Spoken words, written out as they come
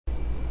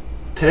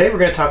Today we're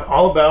going to talk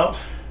all about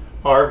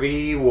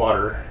RV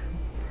water.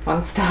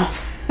 Fun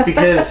stuff.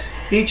 Because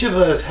each of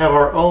us have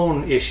our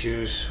own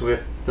issues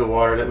with the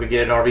water that we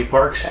get at RV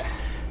parks.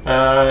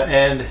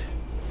 And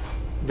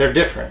they're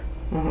different.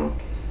 Mm-hmm.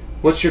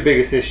 What's your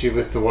biggest issue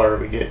with the water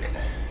we get?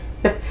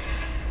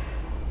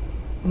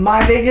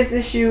 My biggest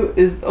issue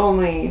is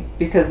only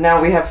because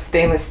now we have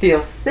stainless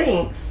steel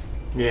sinks.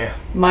 Yeah.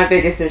 My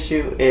biggest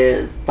issue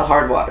is the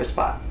hard water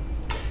spots.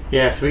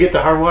 Yeah, so we get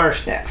the hard water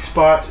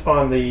spots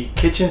on the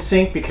kitchen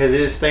sink because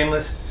it is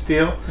stainless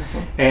steel,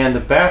 and the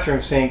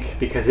bathroom sink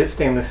because it's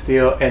stainless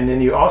steel, and then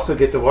you also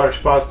get the water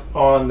spots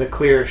on the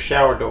clear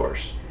shower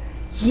doors.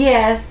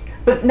 Yes,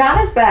 but not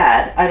as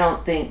bad, I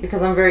don't think,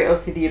 because I'm very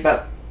OCD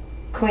about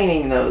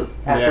cleaning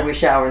those after we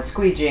shower and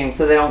squeegeeing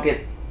so they don't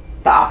get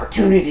the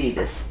opportunity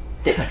to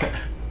stick.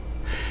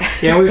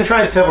 Yeah, we've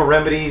tried several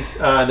remedies.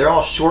 They're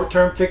all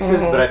short-term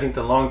fixes, but I think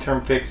the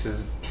long-term fix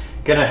is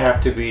going to have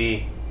to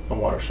be a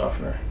water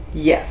softener.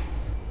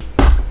 Yes.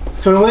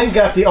 So we went and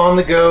got the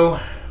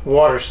on-the-go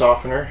water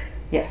softener.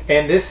 Yes.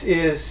 And this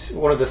is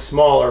one of the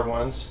smaller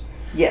ones.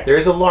 Yes. There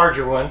is a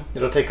larger one.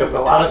 It'll take up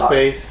a ton of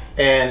space,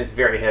 and it's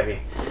very heavy.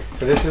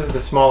 So this is the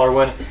smaller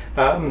one.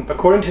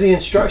 According to the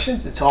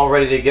instructions, it's all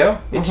ready to go.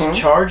 It's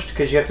charged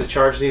because you have to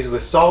charge these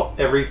with salt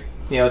every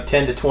 10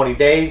 to 20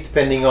 days,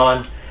 depending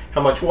on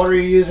how much water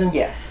you're using.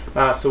 Yes.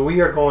 So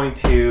we are going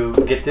to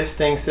get this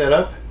thing set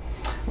up,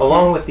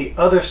 along with the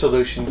other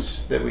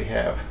solutions that we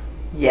have.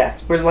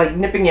 Yes, we're like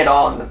nipping it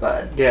all in the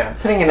bud. Yeah.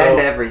 Putting an end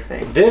to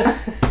everything.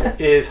 This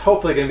is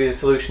hopefully going to be the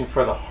solution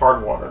for the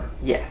hard water.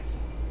 Yes.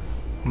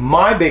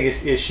 My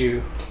biggest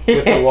issue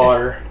with the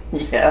water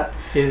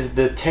is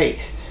the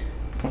taste.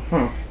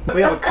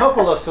 We have a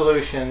couple of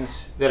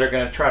solutions that are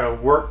going to try to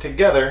work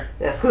together.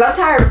 Yes, because I'm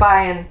tired of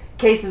buying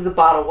cases of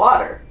bottled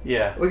water.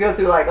 Yeah. We go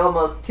through like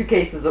almost 2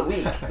 cases a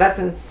week. That's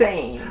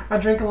insane. I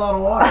drink a lot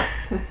of water.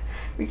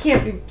 We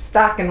can't be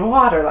stocking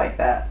water like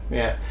that.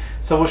 Yeah.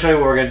 So we'll show you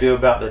what we're going to do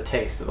about the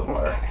taste of the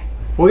water. Okay.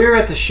 We were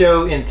at the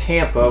show in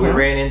Tampa. We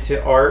ran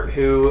into Art,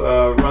 who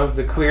runs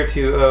the Clear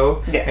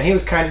 2O, and he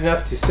was kind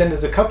enough to send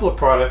us a couple of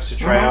products to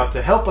try out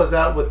to help us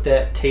out with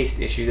that taste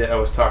issue that I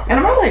was talking about.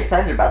 And I'm really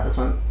excited about this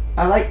one.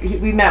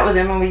 We met with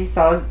him and we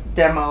saw his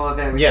demo of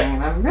everything,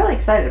 and I'm really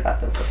excited about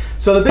this one.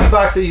 So the big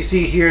box that you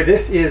see here,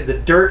 this is the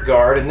Dirt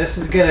Guard, and this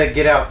is going to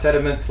get out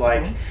sediments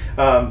like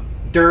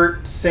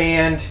dirt,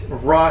 sand,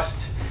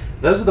 rust.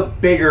 Those are the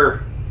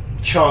bigger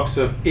chunks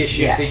of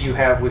issues that you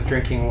have with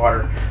drinking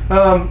water.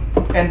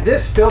 And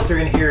this filter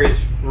in here is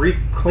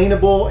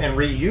cleanable and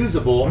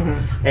reusable,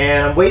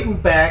 and I'm waiting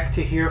back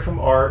to hear from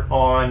Art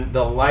on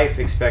the life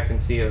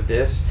expectancy of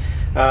this.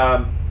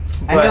 I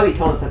know he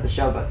told us at the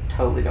show, but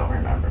totally don't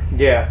remember.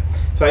 Yeah,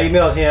 so I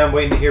emailed him,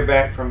 waiting to hear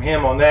back from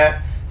him on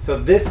that. So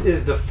this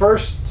is the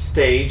first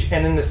stage,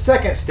 and then the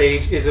second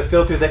stage is a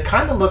filter that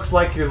kind of looks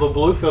like your little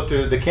blue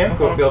filter, the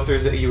Camco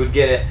filters that you would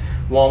get at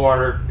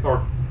Walmart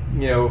or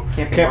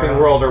Camping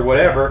World or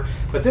whatever.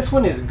 But this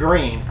one is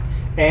green,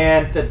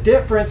 and the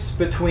difference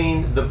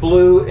between the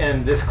blue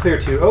and this Clear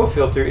 2O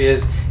filter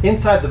is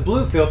inside the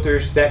blue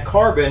filters, that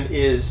carbon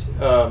is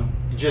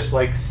just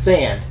like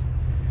sand.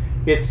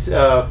 It's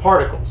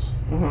particles.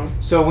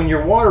 So when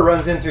your water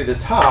runs in through the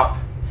top,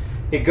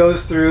 it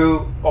goes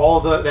through all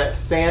that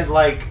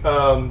sand-like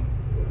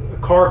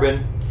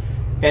carbon,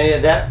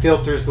 and that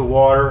filters the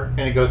water,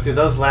 and it goes through.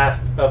 Those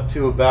last up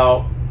to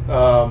about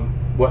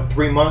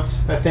 3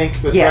 months, I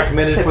think, was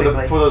recommended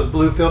for those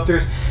blue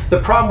filters. The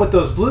problem with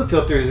those blue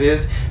filters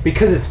is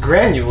because it's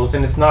granules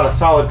and it's not a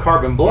solid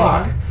carbon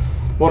block.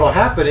 What will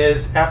happen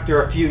is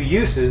after a few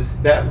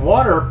uses, that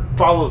water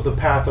follows the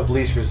path of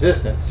least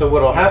resistance. So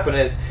what will happen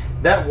is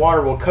that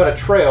water will cut a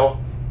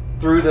trail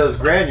through those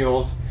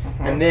granules,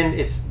 and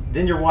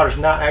then your water's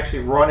not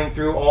actually running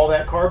through all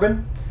that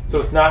carbon, so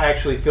it's not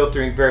actually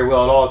filtering very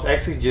well at all. It's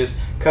actually just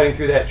cutting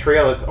through that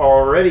trail that's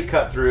already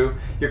cut through.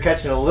 You're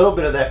catching a little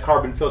bit of that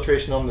carbon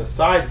filtration on the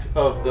sides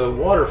of the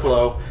water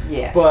flow,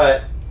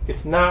 but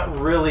it's not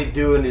really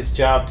doing its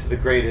job to the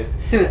greatest.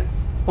 To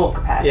its full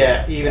capacity.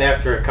 Yeah, even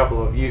after a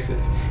couple of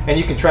uses. And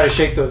you can try to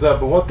shake those up,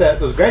 but once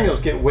those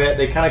granules get wet,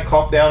 they kind of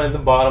clump down in the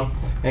bottom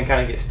and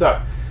kind of get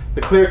stuck.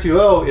 The Clear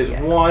 2O is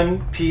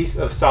one piece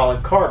of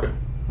solid carbon.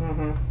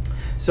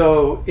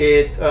 So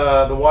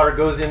the water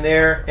goes in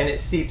there and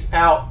it seeps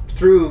out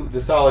through the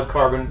solid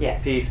carbon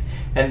piece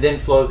and then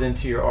flows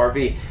into your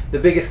RV. The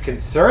biggest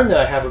concern that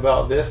I have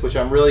about this, which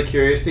I'm really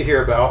curious to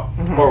hear about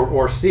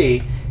or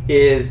see,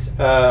 is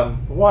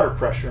water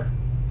pressure.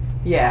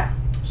 Yeah.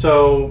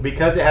 So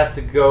because it has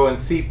to go and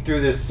seep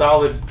through this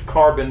solid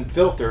carbon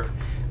filter,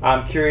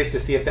 I'm curious to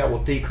see if that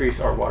will decrease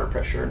our water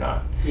pressure or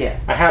not.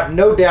 Yes. I have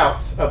no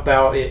doubts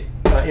about it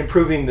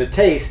improving the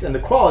taste and the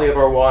quality of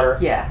our water.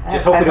 Yeah.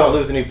 Just hope we don't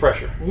lose any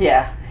pressure.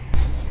 Yeah.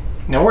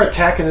 Now we're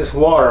attacking this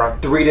water on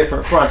 3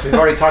 different fronts. We've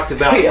already talked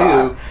about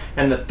 2,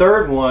 and the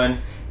third one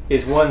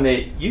is one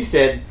that you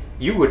said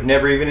you would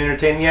never even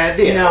entertain the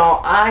idea. No,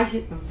 I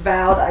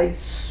vowed, I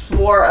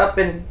swore up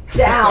and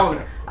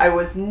down I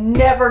was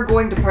never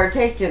going to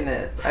partake in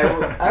this.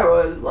 I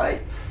was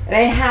like, It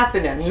ain't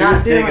happening. She not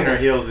was doing digging her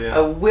it. heels in. I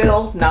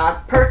will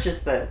not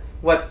purchase this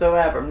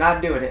whatsoever. I'm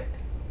not doing it.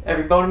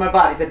 Every bone in my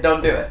body said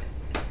don't do it.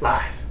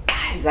 Lies.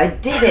 Guys, I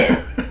did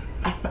it.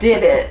 I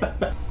did it.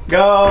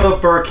 Oh, the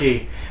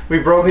Berkey. We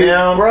broke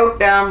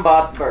down,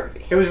 bought the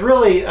Berkey. It was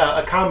really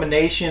a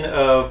combination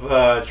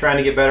of trying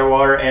to get better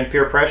water and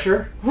peer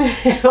pressure.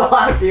 A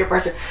lot of peer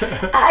pressure.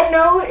 I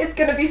know it's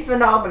going to be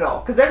phenomenal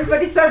because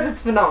everybody says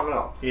it's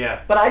phenomenal.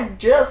 Yeah. But I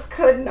just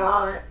could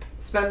not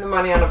spend the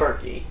money on a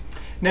Berkey.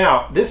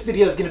 Now, this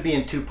video is going to be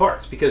in 2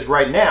 parts because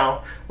right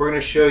now we're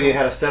going to show you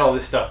how to set all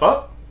this stuff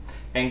up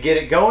and get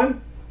it going.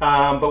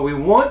 But we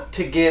want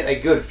to get a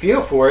good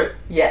feel for it.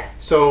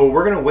 Yes. So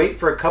we're going to wait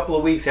for a couple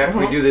of weeks after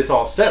we do this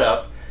all set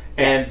up.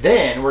 And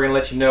then we're going to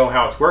let you know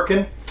how it's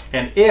working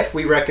and if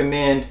we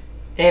recommend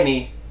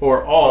any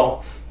or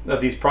all of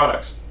these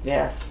products.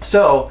 Yes.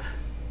 So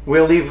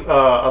we'll leave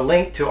a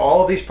link to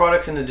all of these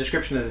products in the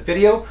description of this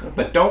video,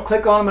 but don't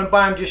click on them and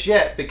buy them just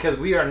yet because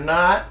we are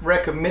not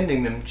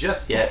recommending them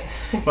just yet.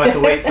 We'll have to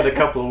wait for the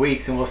couple of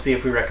weeks and we'll see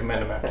if we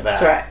recommend them after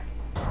that. That's right.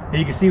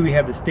 You can see we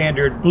have the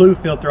standard blue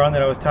filter on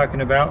that I was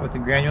talking about with the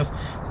granules.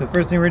 So the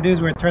first thing we're going to do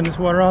is we're going to turn this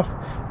water off.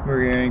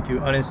 We're going to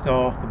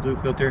uninstall the blue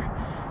filter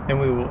and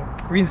we will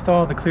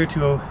reinstall the Clear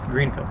 2.0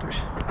 green filters.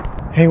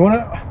 Hey, you want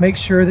to make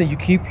sure that you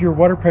keep your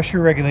water pressure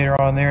regulator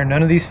on there.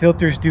 None of these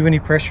filters do any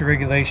pressure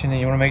regulation, and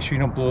you want to make sure you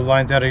don't blow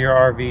lines out of your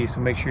RV,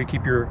 so make sure you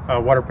keep your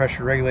water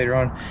pressure regulator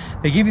on.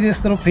 They give you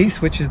this little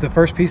piece, which is the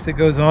first piece that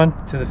goes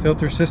on to the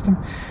filter system.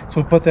 So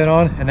we'll put that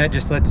on, and that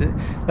just lets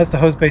the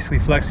hose basically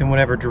flex in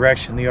whatever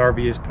direction the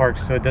RV is parked,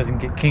 so it doesn't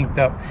get kinked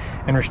up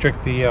and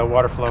restrict the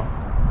water flow.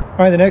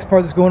 All right, the next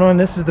part that's going on,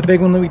 this is the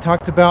big one that we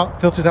talked about.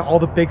 Filters out all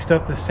the big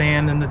stuff, the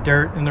sand and the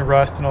dirt and the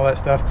rust and all that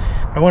stuff.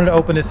 But I wanted to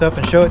open this up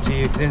and show it to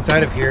you because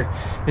inside of here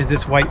is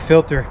this white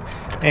filter.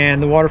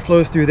 And the water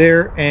flows through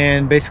there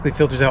and basically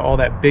filters out all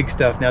that big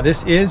stuff. Now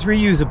this is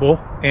reusable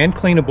and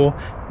cleanable.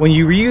 When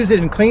you reuse it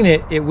and clean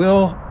it, it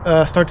will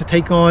start to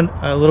take on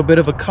a little bit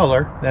of a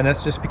color, and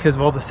that's just because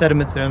of all the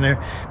sediments that are in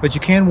there. But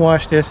you can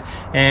wash this,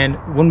 and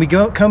when we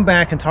come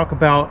back and talk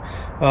about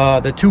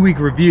the 2-week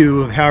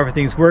review of how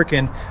everything's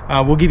working,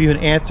 we'll give you an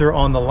answer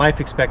on the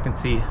life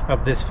expectancy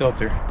of this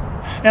filter.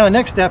 Now the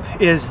next step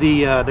is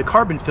the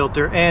carbon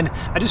filter, and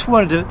I just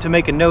wanted to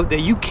make a note that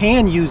you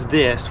can use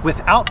this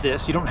without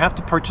this. You don't have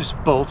to purchase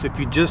both. If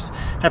you just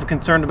have a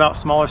concern about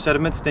smaller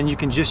sediments, then you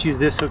can just use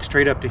this hook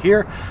straight up to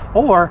here.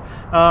 Or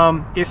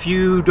if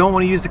you don't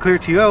want to use the Clear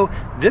 2.0,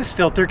 this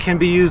filter can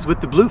be used with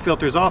the blue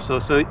filters also.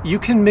 So you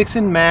can mix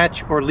and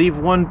match or leave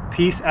one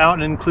piece out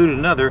and include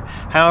another,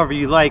 however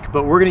you like.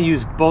 But we're going to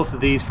use both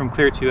of these from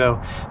Clear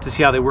 2.0 to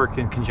see how they work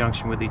in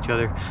conjunction with each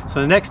other.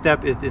 So the next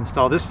step is to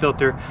install this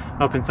filter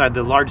up inside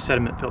the large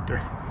sediment filter.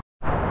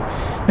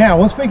 Now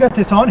once we got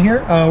this on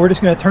here, we're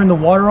just going to turn the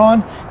water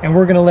on, and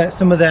we're going to let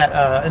some of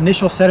that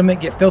initial sediment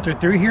get filtered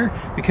through here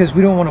because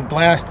we don't want to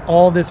blast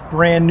all this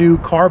brand new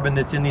carbon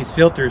that's in these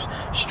filters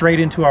straight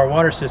into our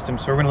water system.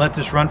 So we're going to let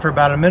this run for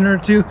about a minute or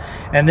two,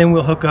 and then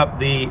we'll hook up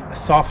the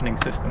softening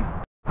system.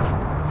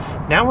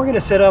 Now we're going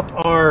to set up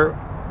our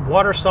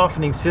water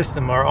softening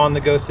system, our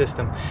on-the-go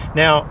system.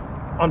 Now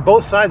on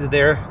both sides of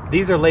there,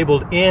 these are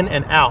labeled in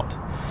and out.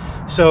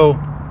 So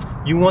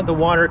you want the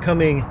water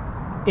coming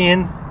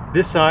in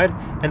this side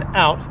and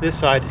out this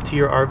side to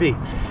your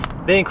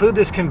RV. They include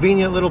this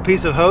convenient little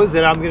piece of hose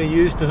that I'm going to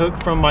use to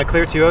hook from my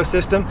Clear 2.0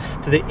 system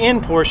to the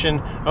end portion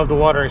of the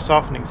water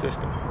softening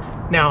system.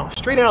 Now,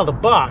 straight out of the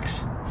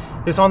box,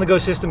 this on-the-go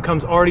system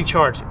comes already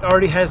charged. It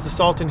already has the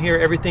salt in here,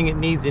 everything it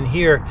needs in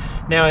here.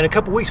 Now, in a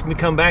couple weeks when we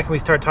come back and we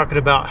start talking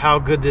about how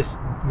good this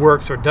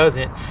works or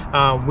doesn't,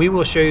 we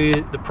will show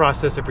you the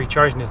process of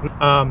recharging this.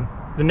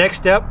 The next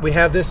step, we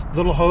have this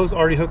little hose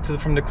already hooked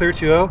from the Clear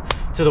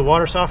 2.0 to the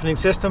water softening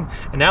system,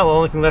 and now the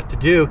only thing left to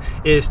do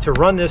is to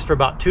run this for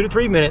about 2 to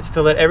 3 minutes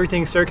to let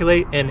everything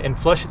circulate and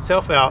flush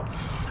itself out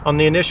on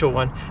the initial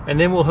one, and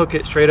then we'll hook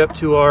it straight up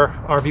to our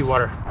RV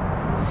water.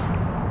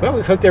 Well,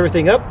 we've hooked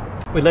everything up.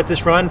 We let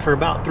this run for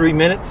about 3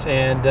 minutes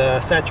and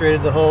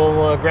saturated the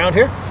whole ground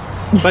here.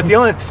 But the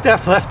only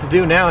step left to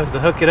do now is to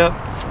hook it up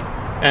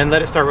and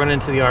let it start running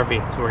into the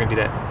RV. So we're gonna do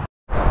that.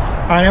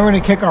 All right, now we're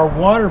gonna kick our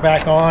water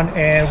back on,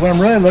 and what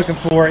I'm really looking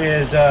for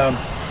is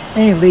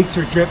any leaks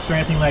or drips or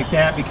anything like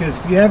that, because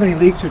if you have any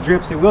leaks or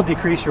drips, it will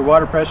decrease your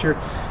water pressure.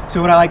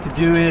 So what I like to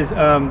do is,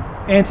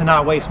 and to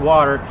not waste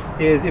water,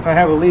 is if I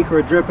have a leak or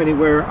a drip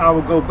anywhere, I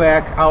will go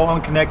back, I'll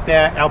unconnect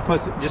that, I'll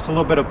put just a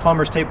little bit of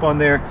plumber's tape on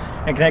there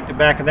and connect it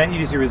back, and that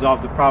usually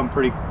resolves the problem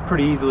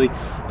pretty easily.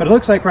 But it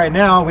looks like right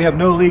now we have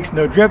no leaks,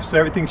 no drips, so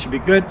everything should be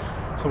good.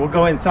 So we'll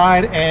go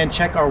inside and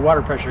check our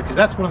water pressure, because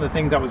that's one of the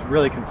things I was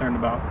really concerned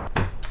about.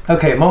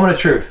 Okay, moment of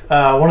truth.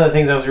 One of the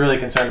things I was really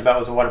concerned about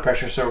was the water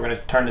pressure, so we're going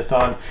to turn this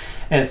on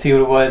and see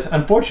what it was.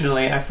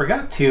 Unfortunately, I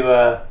forgot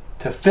to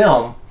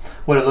film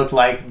what it looked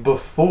like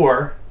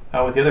before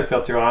with the other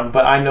filter on,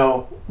 but I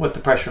know what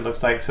the pressure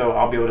looks like, so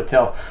I'll be able to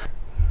tell.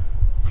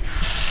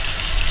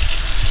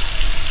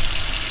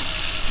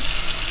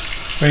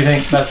 What do you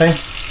think? That thing?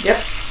 Yep.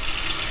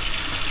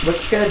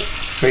 Looks good.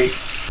 Sweet.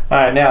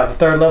 Alright, now the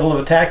third level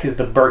of attack is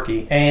the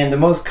Berkey. And the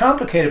most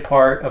complicated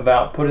part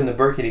about putting the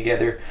Berkey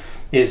together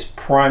is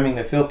priming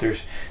the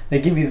filters.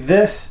 They give you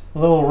this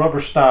little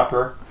rubber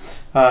stopper,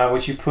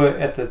 which you put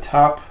at the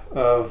top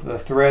of the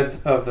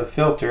threads of the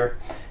filter,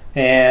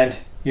 and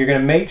you're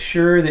going to make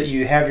sure that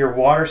you have your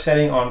water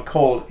setting on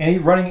cold.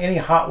 Running any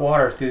hot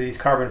water through these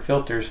carbon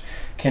filters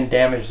can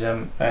damage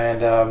them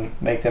and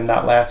make them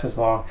not last as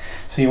long.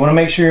 So you want to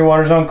make sure your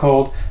water's on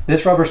cold.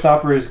 This rubber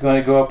stopper is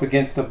going to go up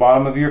against the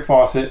bottom of your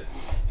faucet,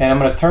 and I'm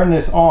going to turn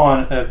this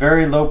on at a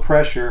very low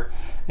pressure,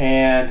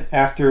 and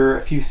after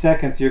a few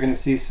seconds you're going to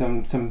see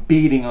some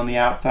beading on the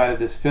outside of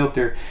this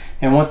filter.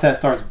 And once that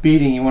starts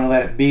beading, you want to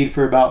let it bead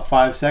for about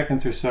 5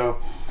 seconds or so,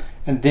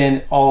 and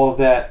then all of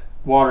that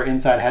water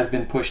inside has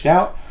been pushed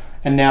out,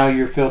 and now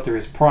your filter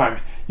is primed.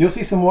 You'll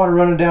see some water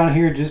running down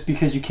here just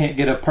because you can't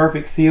get a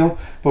perfect seal,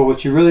 but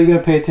what you're really going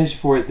to pay attention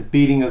for is the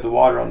beading of the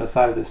water on the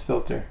side of this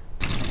filter.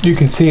 You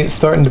can see it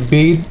starting to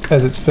bead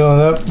as it's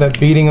filling up, that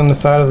beading on the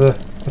side of the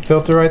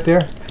filter right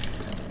there.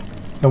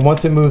 And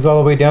once it moves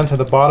all the way down to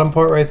the bottom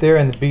part right there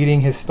and the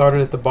beading has started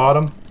at the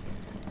bottom,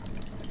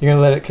 you're going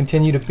to let it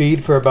continue to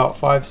bead for about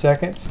 5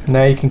 seconds.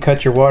 Now you can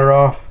cut your water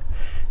off.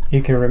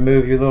 You can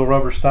remove your little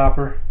rubber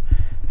stopper,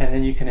 and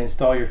then you can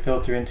install your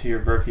filter into your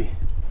Berkey.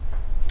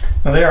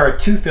 Now there are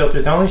 2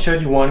 filters. I only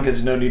showed you one because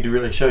there's no need to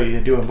really show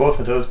you doing both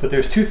of those, but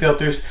there's 2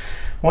 filters.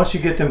 Once you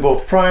get them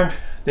both primed,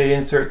 they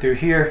insert through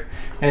here,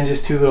 and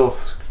just 2 little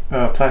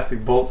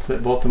plastic bolts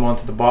that bolt them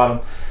onto the bottom,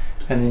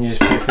 and then you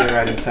just place it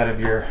right inside of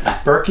your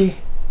Berkey,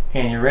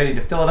 and you're ready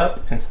to fill it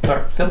up and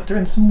start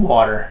filtering some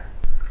water.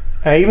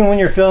 Even when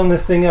you're filling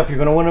this thing up, you're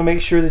going to want to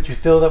make sure that you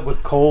fill it up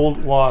with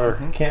cold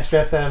water. Can't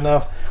stress that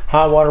enough.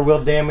 Hot water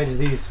will damage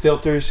these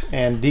filters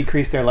and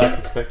decrease their life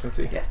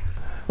expectancy. Yes.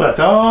 Well, it's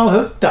all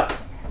hooked up.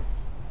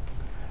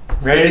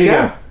 Ready to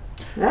go.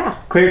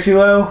 Yeah. Clear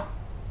 2.0,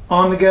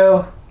 on the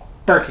go,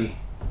 Berkey.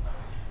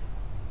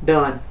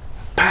 Done.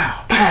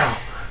 Pow, pow,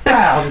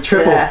 pow, the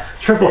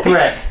triple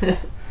threat.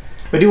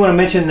 We do want to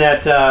mention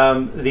that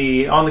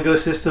the on-the-go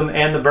system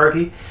and the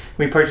Berkey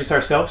we purchased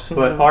ourselves,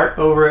 but Art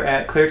over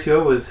at Clear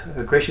 2.0 was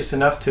gracious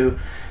enough to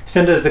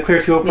send us the Clear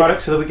 2.0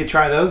 products so that we could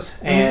try those.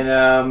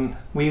 And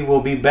we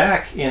will be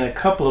back in a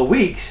couple of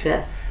weeks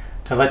to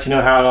let you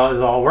know how it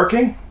is all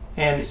working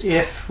and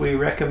if we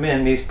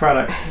recommend these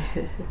products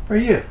for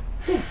you.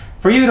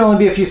 For you, it'll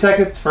only be a few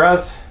seconds. For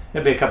us,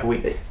 it'll be a couple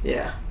weeks.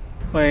 Yeah.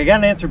 Well, I got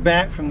an answer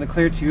back from the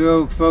Clear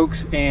 2.0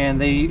 folks, and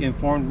they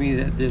informed me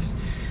that this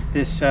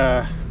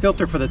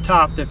filter for the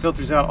top that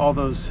filters out all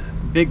those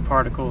big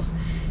particles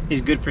is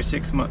good for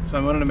 6 months. So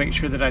I wanted to make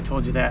sure that I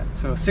told you that.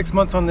 So 6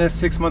 months on this,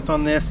 6 months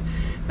on this.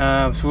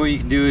 So what you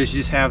can do is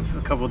just have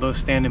a couple of those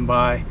standing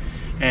by,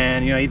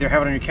 and either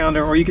have it on your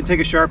calendar, or you can take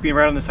a Sharpie and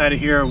write on the side of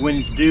here when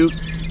it's due,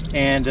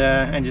 and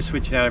just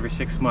switch it out every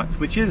 6 months,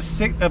 which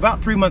is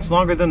about 3 months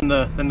longer than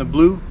the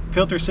blue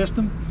filter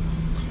system.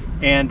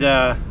 And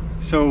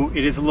so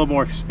it is a little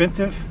more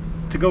expensive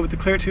to go with the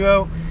Clear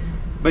 2.0,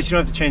 but you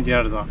don't have to change it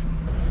out as often.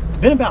 It's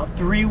been about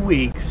 3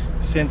 weeks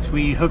since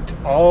we hooked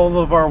all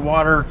of our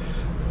water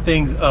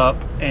things up,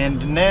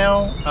 and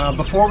now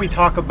before we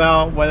talk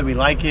about whether we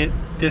like it,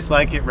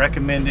 dislike it,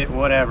 recommend it,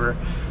 whatever,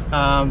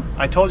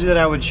 I told you that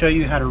I would show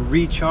you how to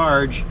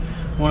recharge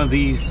one of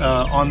these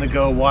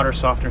on-the-go water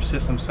softener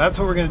systems. So that's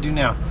what we're going to do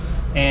now.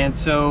 And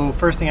so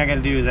first thing I got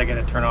to do is I got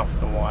to turn off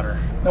the water.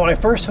 Now when I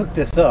first hooked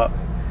this up,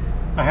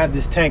 I had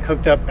this tank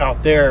hooked up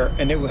out there,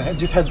 and it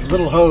just had this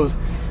little hose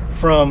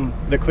from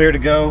the Clear to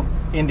Go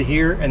into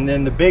here, and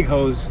then the big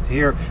hose to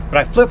here, but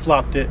I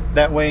flip-flopped it.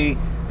 That way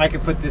I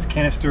could put this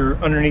canister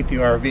underneath the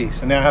RV.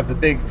 So now I have the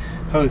big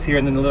hose here,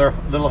 and then the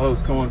little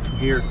hose going from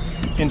here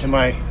into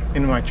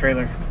my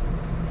trailer.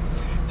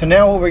 So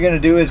now what we're going to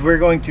do is we're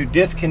going to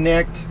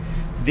disconnect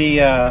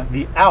the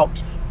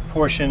out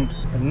portion.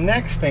 The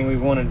next thing we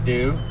want to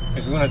do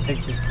is we want to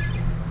take this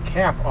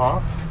cap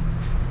off.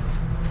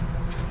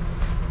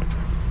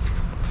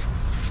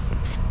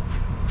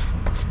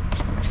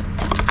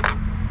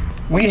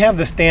 We have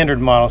the standard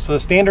model. So the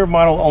standard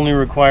model only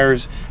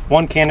requires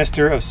 1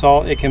 canister of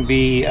salt. It can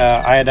be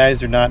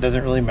iodized or not,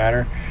 doesn't really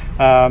matter.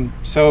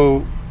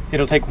 So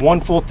it'll take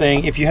 1 full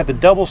thing. If you have the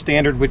double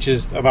standard, which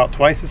is about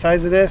twice the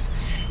size of this,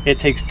 it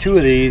takes 2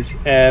 of these,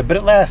 but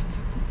it lasts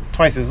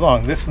twice as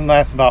long. This one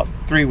lasts about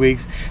 3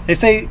 weeks. They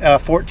say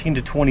 14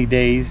 to 20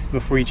 days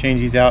before you change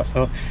these out.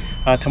 So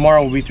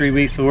tomorrow will be 3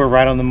 weeks, so we're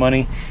right on the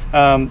money.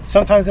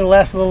 Sometimes it'll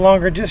last a little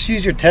longer. Just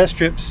use your test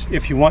strips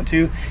if you want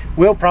to.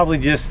 We'll probably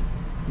just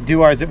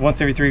do ours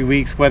once every 3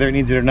 weeks, whether it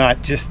needs it or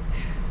not, just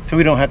so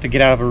we don't have to get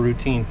out of a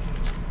routine.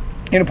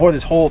 I'm gonna pour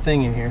this whole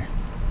thing in here.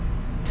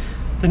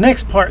 The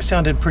next part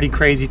sounded pretty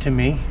crazy to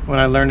me when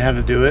I learned how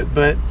to do it,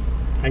 but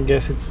I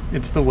guess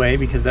it's the way,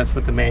 because that's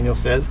what the manual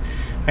says.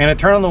 I'm gonna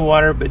turn on the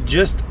water, but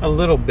just a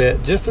little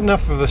bit, just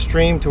enough of a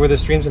stream to where the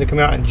stream's gonna come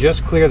out and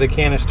just clear the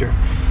canister.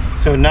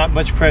 So not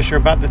much pressure.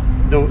 About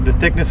the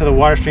thickness of the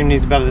water stream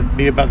needs to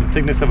be about the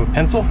thickness of a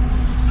pencil.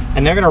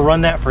 And they're gonna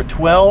run that for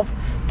 12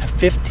 to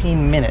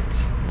 15 minutes.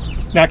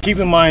 Now keep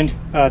in mind,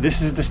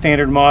 this is the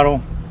standard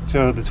model.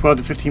 So the 12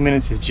 to 15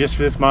 minutes is just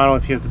for this model.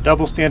 If you have the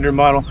double standard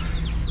model,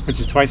 which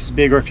is twice as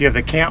big, or if you have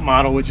the camp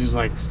model, which is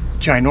like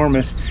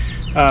ginormous,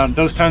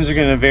 those times are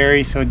going to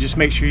vary. So just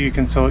make sure you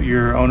consult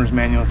your owner's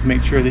manual to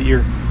make sure that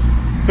you're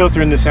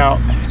filtering this out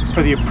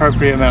for the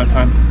appropriate amount of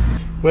time.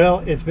 Well,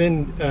 it's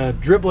been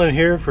dribbling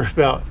here for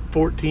about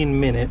 14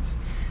 minutes,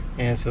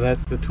 and so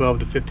that's the 12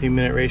 to 15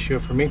 minute ratio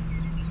for me.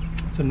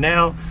 So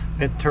now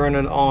let's turn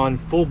it on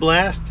full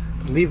blast,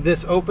 leave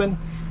this open,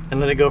 and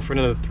let it go for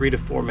another 3 to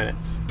 4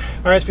 minutes.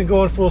 All right, it's been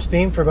going full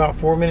steam for about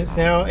 4 minutes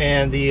now,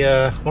 and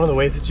the one of the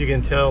ways that you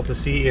can tell to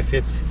see if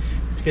it's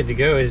good to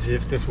go is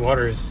if this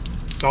water is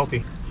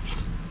salty.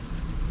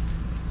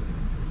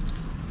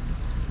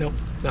 Nope,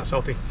 not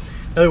salty.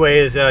 Another way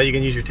is you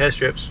can use your test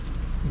strips,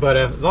 but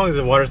as long as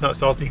the water's not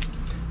salty,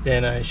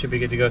 then it should be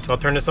good to go. So I'll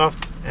turn this off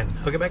and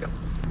hook it back up.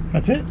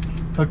 That's it.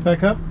 Hook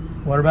back up,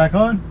 water back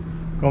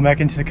on, going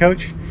back into the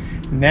coach.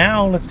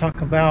 Now let's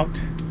talk about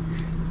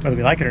whether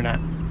we like it or not.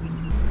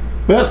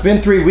 Well, it's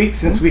been 3 weeks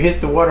since we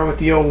hit the water with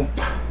the old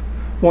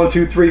 1,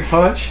 2, 3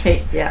 punch.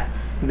 Yeah.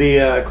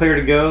 The clear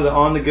to go, the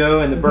on the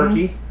go, and the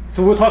Berkey.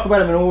 So we'll talk about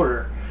them in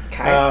order.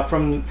 Okay.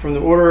 From the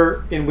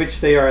order in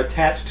which they are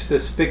attached to the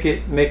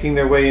spigot, making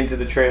their way into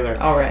the trailer.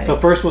 All right. So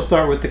first we'll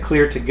start with the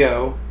clear to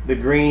go, the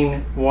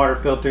green water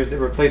filters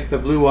that replace the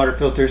blue water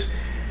filters.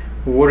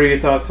 What are your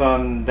thoughts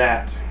on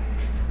that?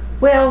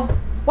 Well,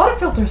 water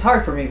filter is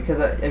hard for me because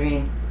I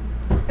mean,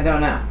 I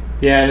don't know.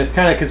 Yeah, and it's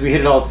kind of because we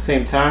hit it all at the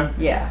same time.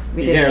 Yeah,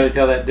 we did. You can't really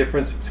tell that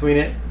difference between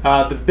it.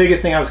 The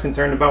biggest thing I was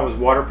concerned about was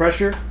water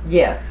pressure.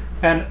 Yes.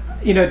 And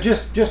you know,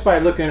 just by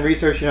looking and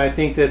researching, I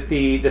think that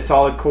the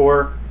solid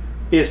core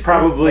is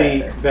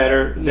probably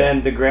better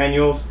than the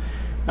granules.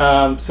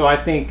 So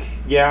I think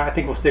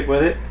we'll stick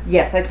with it.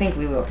 Yes, I think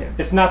we will too.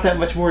 It's not that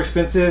much more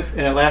expensive,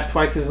 and it lasts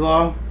twice as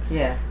long.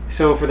 Yeah.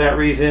 So for that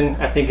reason,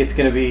 I think it's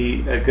going to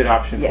be a good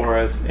option for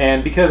us.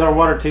 And because our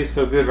water tastes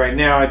so good right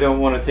now, I don't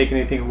want to take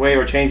anything away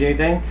or change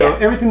anything. Yes. So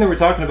everything that we're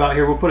talking about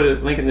here, we'll put a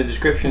link in the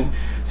description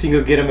so you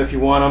can go get them if you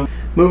want them.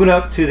 Moving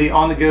up to the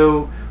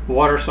on-the-go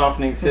water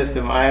softening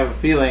system, I have a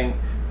feeling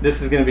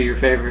this is going to be your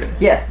favorite.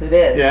 Yes, it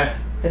is. Yeah.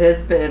 It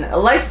has been a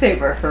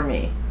lifesaver for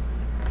me.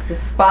 The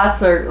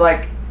spots are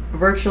like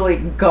virtually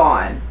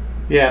gone.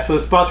 Yeah, so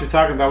the spots we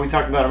talked about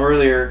them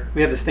earlier.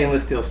 We have the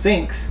stainless steel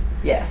sinks.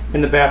 Yes.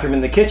 In the bathroom,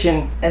 in the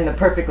kitchen. And the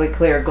perfectly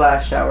clear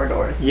glass shower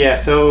doors. Yeah,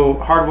 so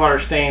hard water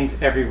stains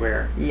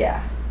everywhere.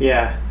 Yeah.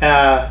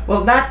 Yeah.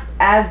 Well, not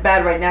as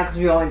bad right now because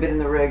we've only been in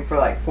the rig for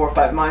like 4 or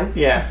 5 months.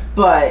 Yeah.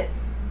 But,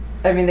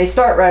 I mean, they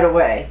start right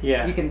away.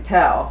 Yeah. You can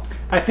tell.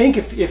 I think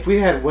if we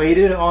had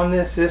waited on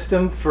this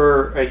system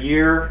for a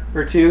year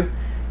or two,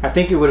 I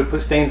think it would have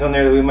put stains on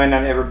there that we might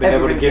not ever been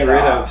able to get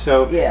rid of.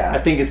 So I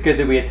think it's good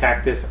that we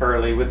attacked this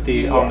early with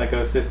the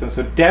on-the-go system.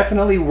 So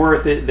definitely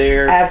worth it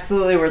there.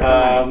 Absolutely worth the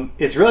money.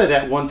 It's really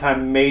that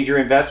one-time major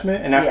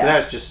investment, and after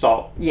that it's just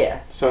salt.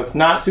 Yes. So it's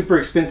not super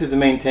expensive to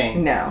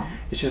maintain. No.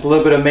 It's just a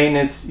little bit of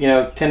maintenance,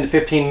 10 to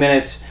 15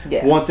 minutes,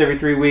 once every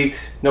 3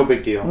 weeks. No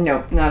big deal.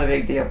 No, not a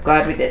big deal.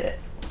 Glad we did it.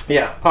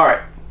 Yeah. All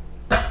right.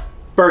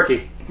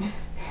 Berkey,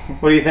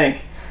 what do you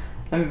think?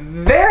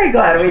 I'm very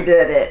glad we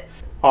did it.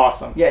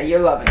 Awesome. Yeah, you're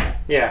loving it.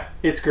 Yeah,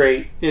 it's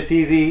great. It's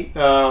easy.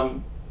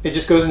 It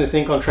just goes in the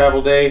sink on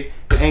travel day.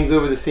 It hangs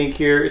over the sink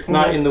here. It's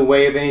not in the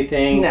way of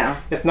anything. No.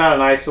 It's not an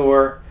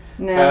eyesore.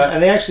 No.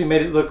 And they actually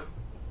made it look,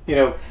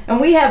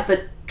 And we have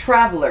the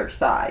traveler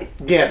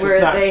size. Yeah, so where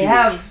it's not they huge.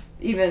 have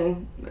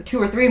even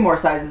 2 or 3 more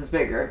sizes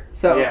bigger.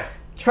 So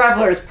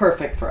traveler is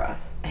perfect for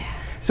us.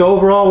 So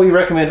overall, we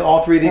recommend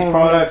all 3 of these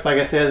products. Like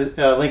I said,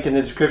 link in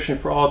the description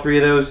for all 3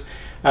 of those.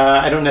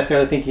 I don't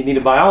necessarily think you need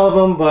to buy all of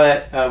them,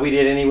 but we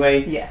did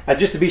anyway. Yeah.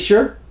 Just to be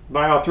sure,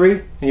 buy all 3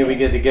 and you'll be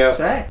good to go.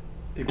 That's right.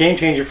 A game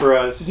changer for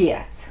us.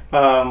 Yes.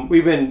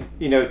 We've been,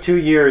 2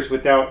 years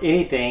without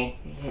anything.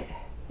 Yeah.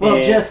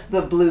 Well, just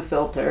the blue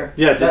filter.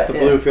 Yeah, just the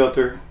blue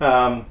filter.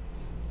 And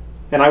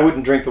I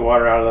wouldn't drink the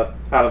water out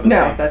of the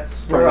no, sink. that's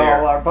where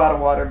all our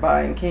bottled water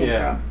buying came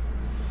from.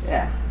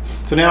 Yeah.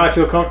 So now I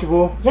feel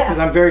comfortable. Yeah. Because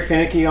I'm very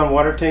finicky on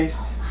water taste.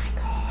 Oh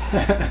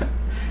my god.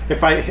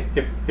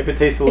 if it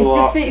tastes a little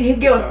off. He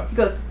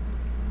goes.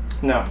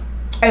 No.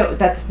 Oh,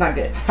 that's not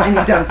good. And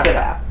he dumps it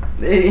out.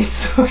 I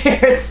swear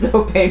it's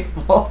so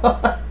painful.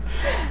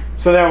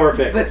 So now we're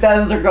fixed. But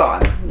those are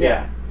gone.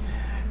 Yeah.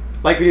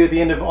 Like we do at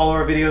the end of all of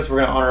our videos, we're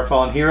going to honor a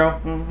fallen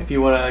hero. If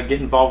you want to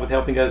get involved with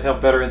helping us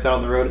help veterans out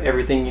on the road,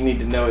 everything you need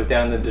to know is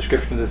down in the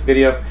description of this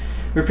video.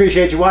 We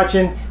appreciate you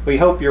watching. We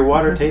hope your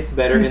water tastes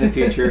better in the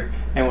future,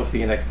 and we'll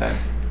see you next time.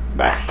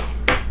 Bye.